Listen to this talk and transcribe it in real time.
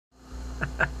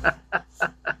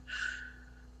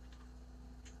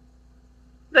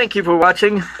Thank you for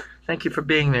watching. Thank you for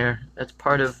being there. That's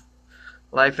part of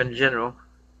life in general.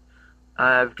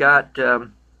 I've got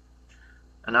an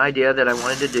idea that I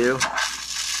wanted to do.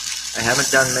 I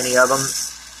haven't done many of them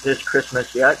this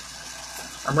Christmas yet.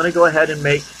 I'm going to go ahead and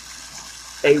make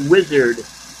a wizard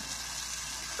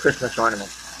Christmas ornament.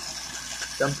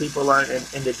 Some people aren't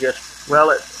into just,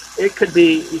 well, it could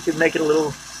be, you could make it a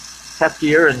little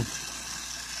heftier and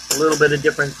a little bit of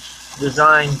different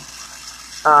design.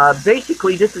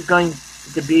 Basically, this is going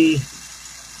to be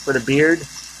for the beard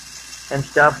and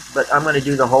stuff, but I'm going to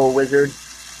do the whole wizard.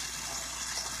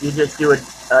 You just do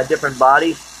a different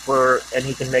body and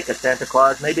you can make a Santa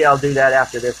Claus. Maybe I'll do that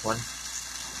after this one.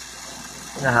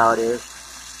 You know how it is.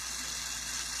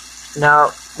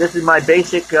 Now, this is my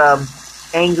basic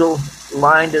angel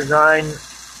line design.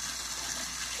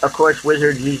 Of course,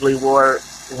 wizards usually wore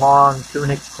long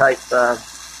tunic type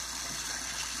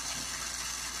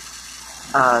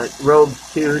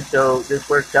robes too, so this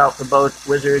works out for both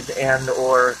wizards and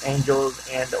or angels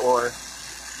and or.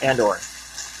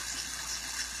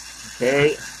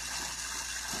 Okay.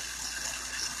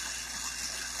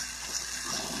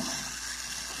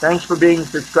 Thanks for being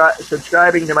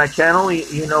subscribing to my channel.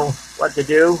 You know what to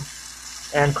do.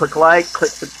 And click like, click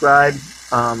subscribe,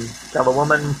 tell a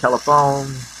woman, tell a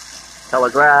phone,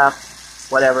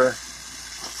 telegraph, whatever.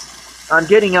 I'm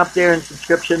getting up there in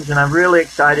subscriptions, and I'm really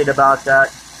excited about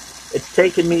that. It's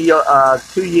taken me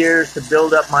 2 years to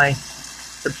build up my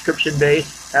subscription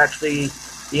base. Actually,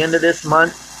 the end of this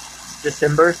month,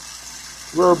 December,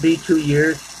 will be 2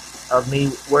 years of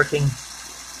me working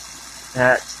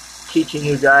at teaching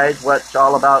you guys what's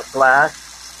all about glass.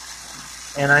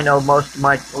 And I know most of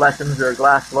my lessons are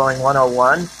glass blowing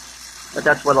 101, but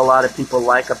that's what a lot of people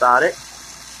like about it.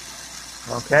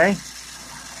 Okay?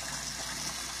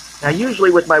 Now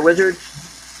usually with my wizards,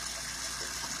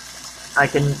 I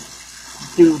can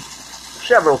do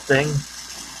several things,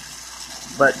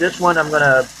 but this one I'm going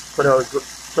to put a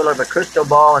sort of a crystal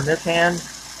ball in this hand,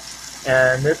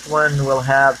 and this one will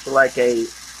have like the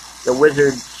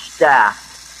wizard staff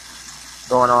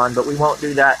going on, but we won't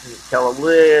do that until a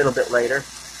little bit later.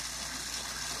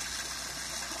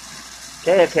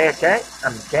 Okay.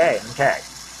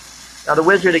 Now the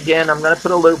wizard, again, I'm going to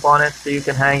put a loop on it so you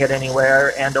can hang it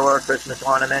anywhere, and or a Christmas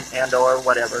ornament, and or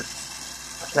whatever.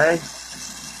 Okay?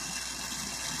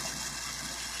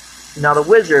 Now the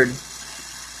wizard,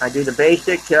 I do the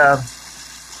basic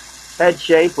head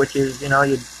shape, which is, you know,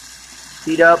 you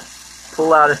feet up,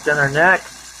 pull out a center neck,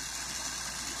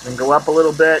 and go up a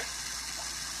little bit,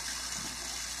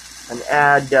 and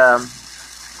add a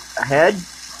head,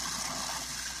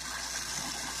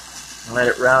 and let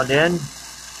it round in.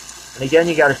 And again,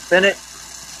 you got to spin it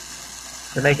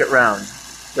to make it round.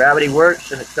 Gravity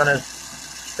works, and it's going to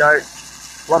start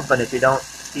slumping if you don't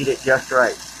feed it just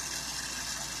right.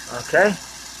 Okay?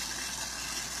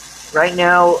 Right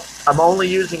now, I'm only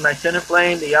using my center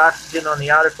flame. The oxygen on the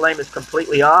outer flame is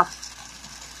completely off.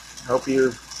 Hope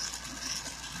you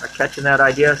are catching that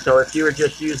idea. So if you were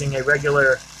just using a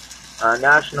regular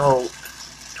national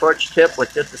torch tip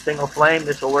with just a single flame,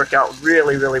 this will work out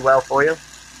really, really well for you.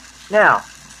 Now,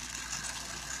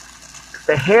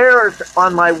 the hairs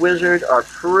on my wizard are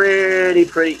pretty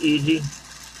easy.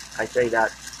 I say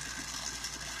that.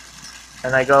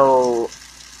 And I go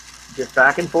just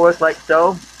back and forth like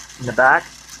so, in the back.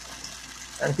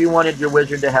 And if you wanted your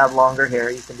wizard to have longer hair,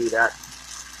 you can do that.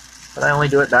 But I only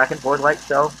do it back and forth like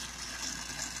so.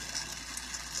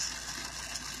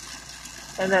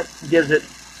 And that gives it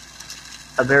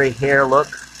a very hair look.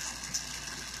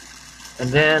 And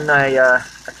then I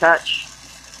attach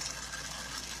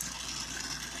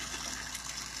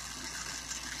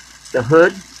the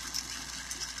hood.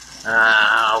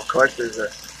 Of course, there's a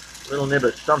little nib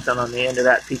of something on the end of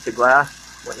that piece of glass.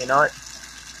 Wouldn't you know it?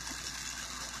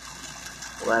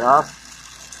 Pull that off.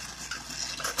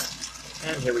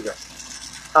 And here we go.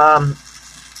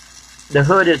 The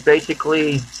hood is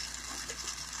basically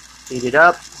heated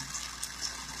up.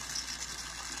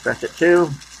 Press it to.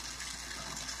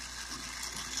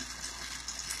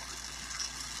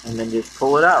 And then just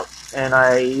pull it out. And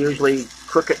I usually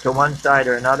crook it to one side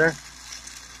or another.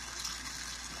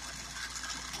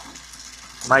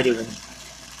 Might even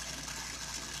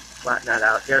flatten that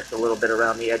out just a little bit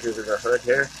around the edges of the hood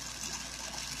here.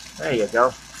 There you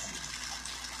go.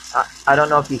 I don't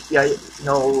know if you see.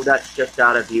 No, that's just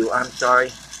out of view. I'm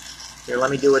sorry. Here, let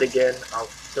me do it again. I'll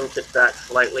tilt it back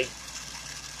slightly.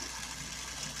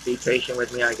 Be patient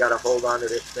with me. I gotta hold on to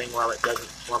this thing while it doesn't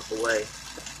slump away.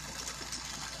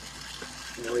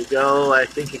 There we go. I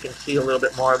think you can see a little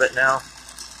bit more of it now.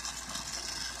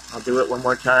 I'll do it one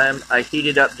more time. I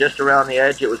heated up just around the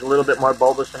edge. It was a little bit more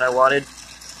bulbous than I wanted.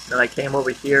 Then I came over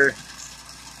here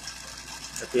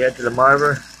at the edge of the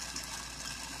marver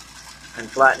and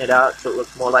flattened it out so it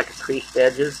looks more like a creased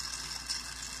edges.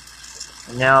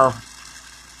 And now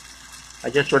I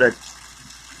just sort of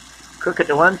crook it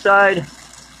to one side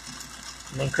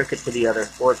and then crook it to the other,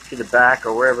 or to the back,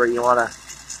 or wherever you want to,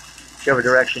 whichever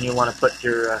direction you want to put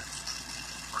your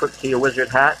crook to your wizard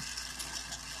hat.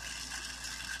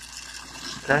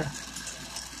 Okay.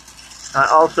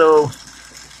 Also,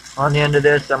 on the end of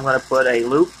this, I'm going to put a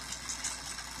loop,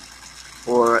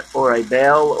 or a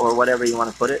bail, or whatever you want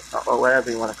to put it, or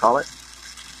whatever you want to call it.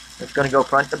 It's going to go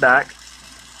front to back,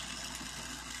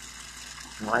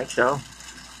 like so.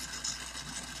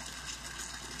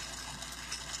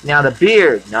 Now the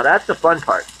beard, now that's the fun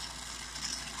part.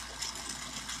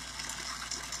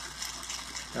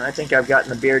 And I think I've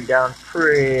gotten the beard down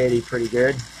pretty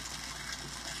good.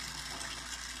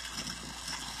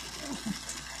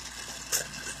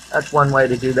 That's one way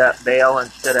to do that bail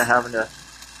instead of having to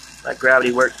let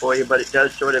gravity work for you, but it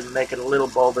does sort of make it a little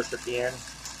bulbous at the end.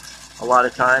 A lot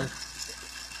of times,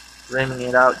 reaming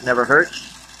it out never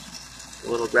hurts. A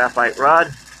little graphite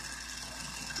rod.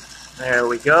 There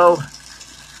we go.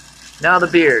 Now the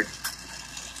beard.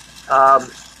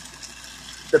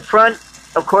 The front,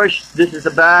 of course, this is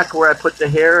the back where I put the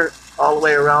hair all the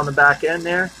way around the back end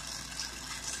there.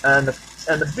 And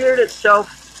the beard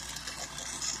itself,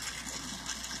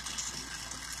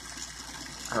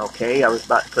 okay, I was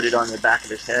about to put it on the back of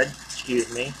his head.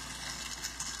 Excuse me.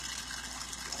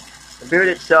 The beard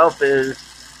itself is,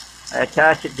 I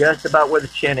attach it just about where the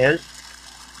chin is.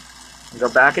 I go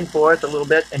back and forth a little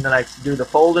bit, and then I do the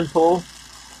fold and pull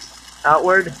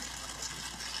outward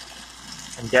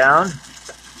and down.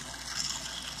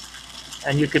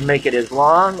 And you can make it as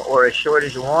long or as short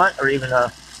as you want, or even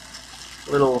a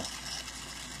little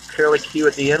curlicue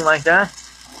at the end like that.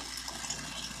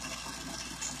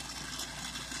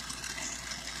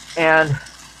 And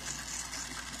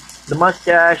the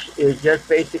mustache is just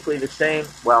basically the same,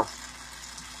 well,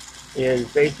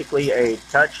 is basically a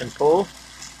touch and pull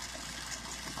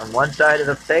on one side of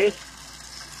the face,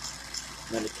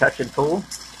 and then a touch and pull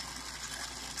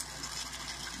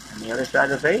on the other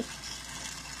side of the face.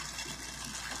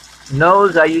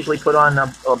 Nose I usually put on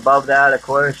above that, of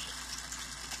course.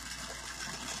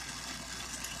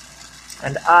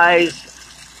 And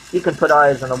eyes, you can put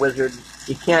eyes on a wizard.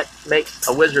 You can't make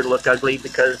a wizard look ugly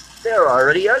because they're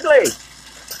already ugly.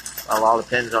 Well, all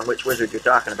depends on which wizard you're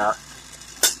talking about.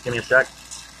 Give me a sec.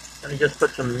 Let me just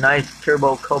put some nice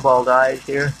turbo cobalt eyes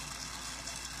here.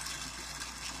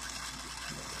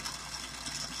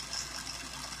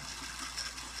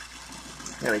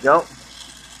 There we go.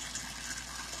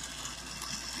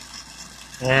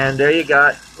 And there you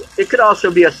got. It could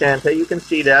also be a Santa. You can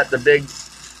see that. The big,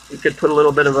 you could put a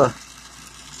little bit of a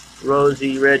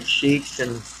rosy red cheeks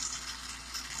and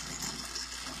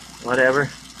whatever.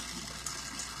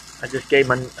 I just gave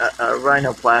him a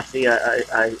rhinoplasty.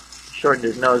 I shortened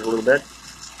his nose a little bit.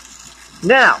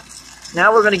 Now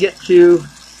we're going to get to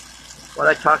what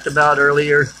I talked about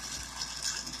earlier.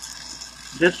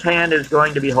 This hand is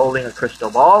going to be holding a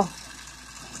crystal ball,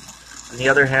 and the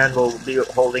other hand will be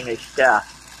holding a staff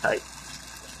type,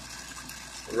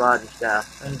 a rod and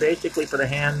staff. And basically for the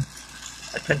hand,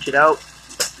 I pinch it out,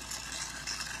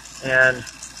 and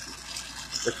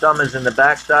the thumb is in the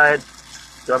back side,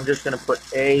 so I'm just going to put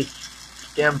a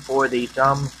stem for the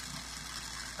thumb.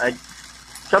 I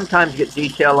sometimes get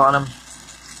detail on them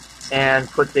and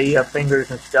put the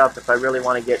fingers and stuff if I really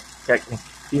want to get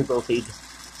technical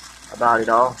about it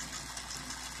all.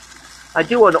 I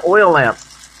do an oil lamp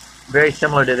very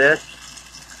similar to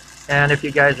this, and if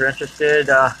you guys are interested,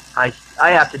 I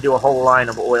have to do a whole line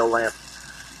of oil lamps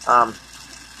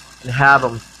and have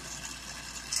them.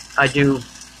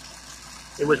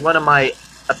 It was one of my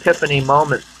epiphany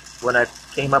moments when I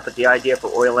came up with the idea for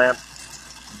oil lamps.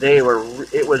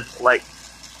 It was like,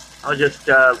 I just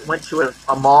went to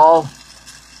a mall,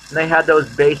 and they had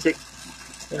those basic,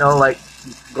 like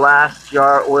glass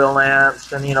jar oil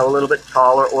lamps, and a little bit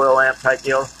taller oil lamp type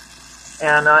deal.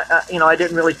 And I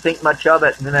didn't really think much of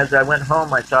it. And then as I went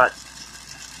home, I thought,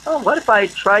 oh, what if I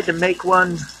tried to make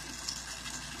one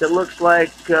that looks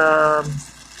like the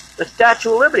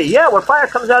Statue of Liberty? Yeah, where fire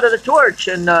comes out of the torch,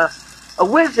 and a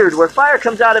wizard where fire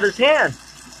comes out of his hand.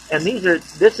 And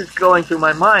this is going through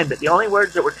my mind, but the only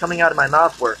words that were coming out of my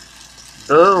mouth were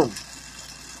boom,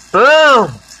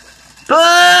 boom,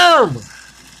 boom.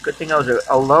 Good thing I was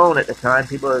alone at the time.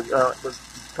 People would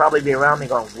probably be around me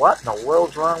going, what in the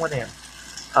world's wrong with him?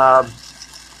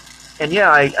 And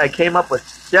yeah, I came up with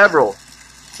several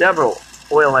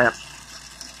oil lamp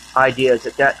ideas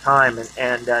at that time,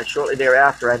 and shortly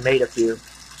thereafter I made a few.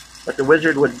 But the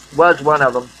wizard was one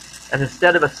of them. And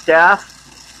instead of a staff,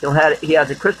 he has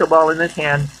a crystal ball in his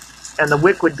hand, and the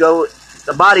wick would go,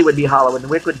 the body would be hollow, and the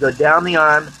wick would go down the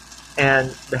arm,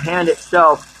 and the hand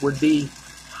itself would be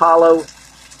hollow,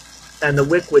 and the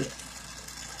wick would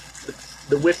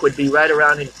be right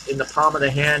around in the palm of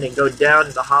the hand and go down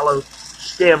to the hollow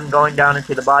stem going down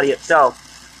into the body itself.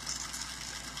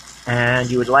 And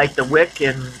you would light the wick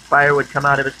and fire would come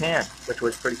out of his hand, which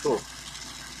was pretty cool.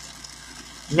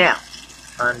 Now,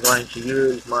 I'm going to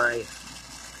use my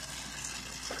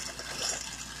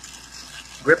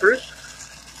grippers.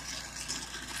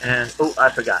 And, oh, I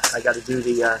forgot. I got to do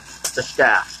the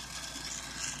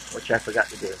staff, which I forgot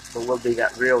to do. But we'll do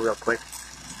that real quick.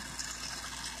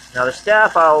 Now the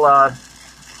staff I'll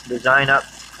design up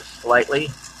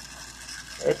slightly.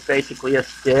 It's basically a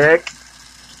stick,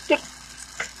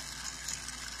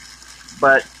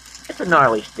 but it's a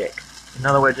gnarly stick. In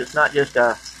other words, it's not just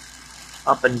a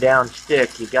up and down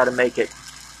stick. You got to make it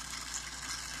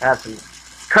have some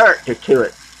character to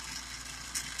it.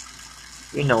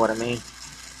 You know what I mean.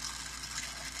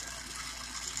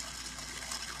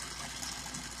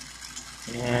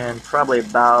 And probably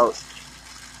about,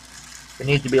 if it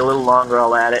needs to be a little longer,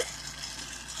 I'll add it.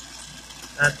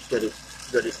 That's good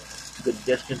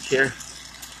distance here.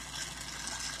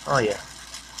 Oh yeah.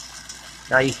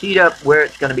 Now you heat up where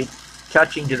it's going to be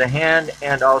touching to the hand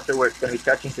and also where it's going to be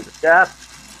touching to the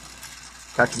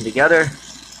staff. Touch them together.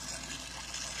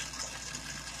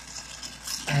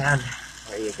 And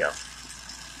there you go.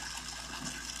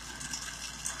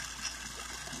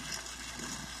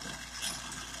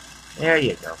 There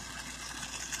you go.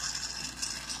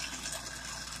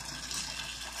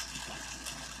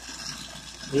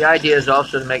 The idea is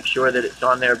also to make sure that it's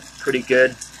on there pretty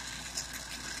good.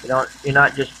 You're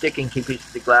not just sticking two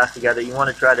pieces of glass together. You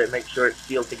want to try to make sure it's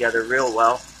sealed together real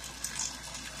well.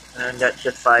 And that's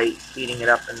just by heating it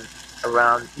up and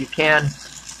around. You can,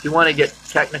 if you want to get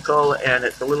technical and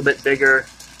it's a little bit bigger,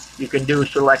 you can do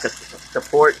sort of like a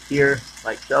support here,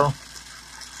 like so.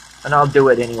 And I'll do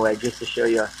it anyway, just to show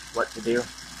you what to do.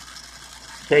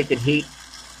 Take and heat.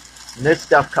 And this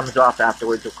stuff comes off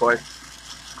afterwards, of course.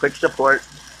 Quick support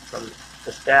from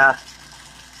the staff,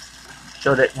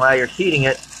 so that while you're heating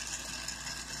it,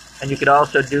 and you could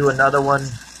also do another one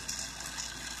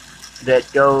that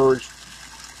goes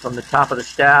from the top of the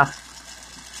staff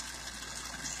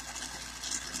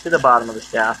to the bottom of the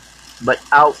staff, but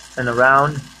out and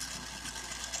around,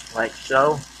 like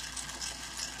so.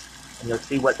 And you'll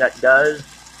see what that does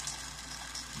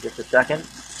in just a second.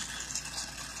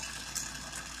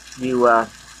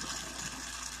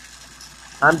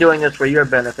 I'm doing this for your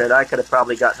benefit. I could have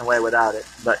probably gotten away without it,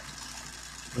 but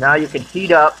now you can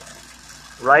heat up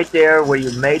right there where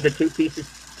you made the two pieces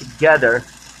together,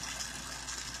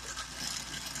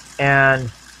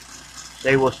 and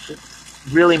they will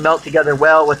really melt together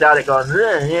well without it going,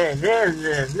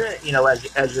 you know,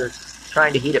 as you're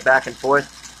trying to heat it back and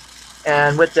forth.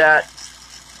 And with that,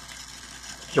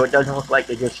 so it doesn't look like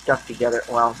they're just stuck together.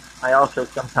 Well, I also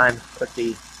sometimes put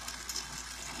the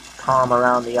palm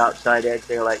around the outside edge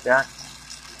there like that,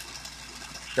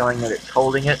 showing that it's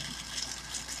holding it.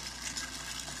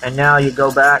 And now you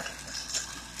go back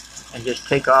and just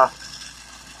take off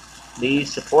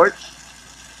these supports,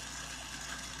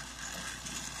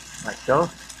 like so.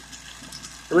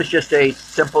 It was just a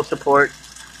simple support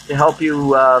to help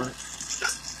you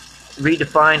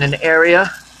redefine an area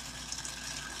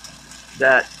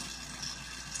that,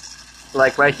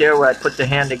 like right there where I put the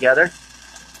hand together,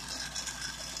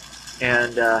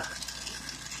 and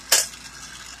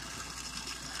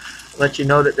let you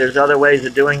know that there's other ways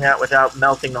of doing that without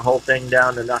melting the whole thing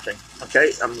down to nothing.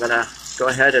 Okay, I'm going to go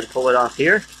ahead and pull it off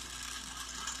here.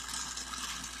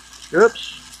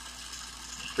 Oops.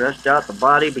 Stressed out the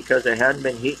body because I hadn't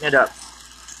been heating it up.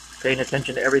 Paying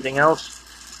attention to everything else.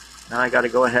 Now I got to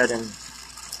go ahead and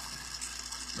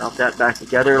melt that back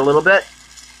together a little bit.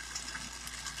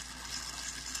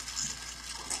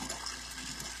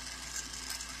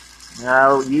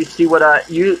 Now you see what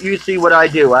you see what I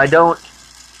do. I don't.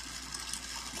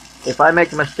 If I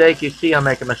make a mistake, you see I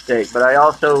make a mistake. But I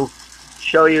also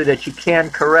show you that you can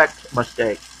correct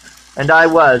mistakes. And I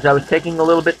was taking a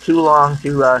little bit too long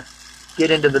to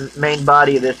get into the main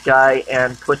body of this guy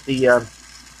and put the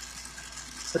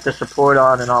support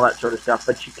on and all that sort of stuff.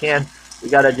 But you can. You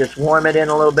got to just warm it in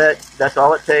a little bit. That's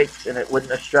all it takes, and it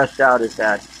wouldn't have stressed out as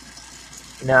bad.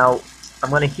 Now I'm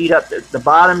going to heat up the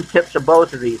bottom tips of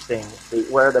both of these things,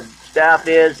 where the staff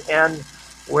is and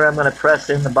where I'm going to press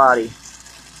in the body.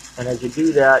 And as you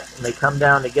do that, and they come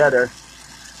down together,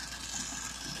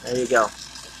 There you go.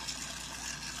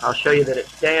 I'll show you that it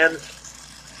stands.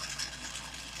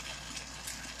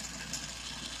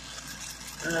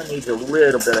 It needs a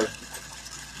little bit of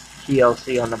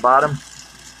TLC on the bottom.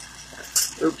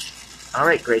 Oops.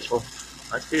 Alright, Graceful.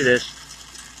 Let's do this.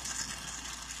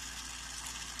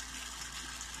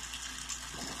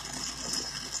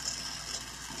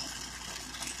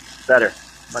 Better.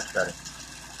 Much better.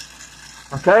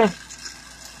 Okay.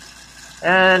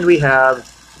 And we have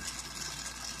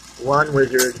one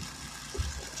wizard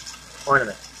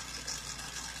ornament.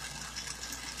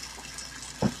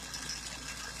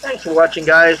 Thanks for watching,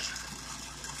 guys.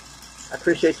 I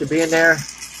appreciate you being there.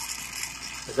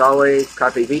 As always,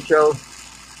 Carpe Vitro,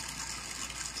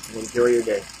 and enjoy your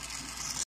day.